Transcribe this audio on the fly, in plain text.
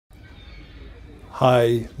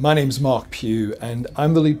Hi, my name's Mark Pugh and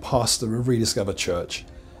I'm the lead pastor of Rediscover Church.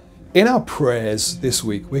 In our prayers this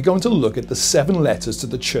week, we're going to look at the 7 letters to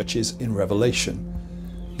the churches in Revelation.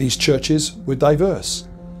 These churches were diverse.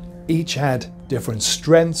 Each had different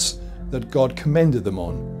strengths that God commended them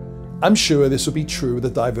on. I'm sure this will be true of the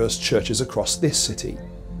diverse churches across this city.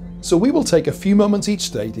 So we will take a few moments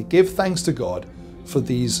each day to give thanks to God for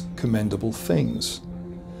these commendable things.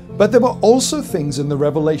 But there were also things in the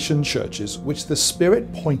Revelation churches which the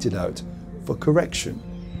Spirit pointed out for correction.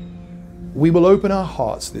 We will open our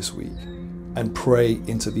hearts this week and pray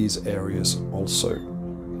into these areas also.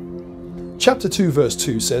 Chapter 2 verse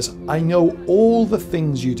 2 says, "I know all the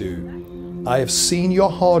things you do. I have seen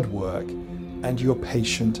your hard work and your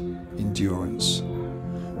patient endurance."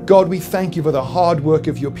 God, we thank you for the hard work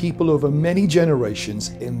of your people over many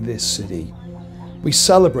generations in this city. We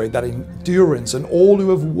celebrate that endurance and all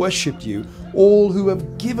who have worshipped you, all who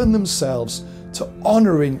have given themselves to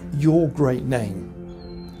honoring your great name.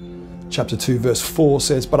 Chapter 2 verse 4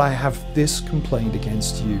 says, "But I have this complaint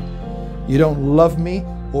against you. You don't love me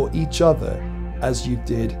or each other as you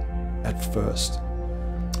did at first."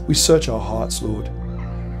 We search our hearts, Lord.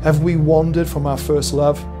 Have we wandered from our first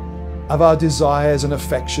love? Have our desires and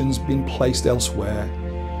affections been placed elsewhere?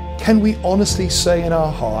 Can we honestly say in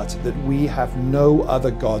our heart that we have no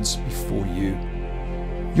other gods before you?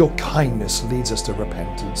 Your kindness leads us to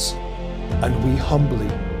repentance, and we humbly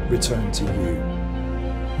return to you.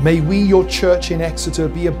 May we, your church in Exeter,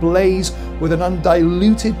 be ablaze with an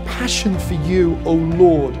undiluted passion for you, O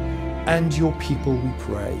Lord, and your people, we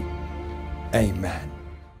pray. Amen.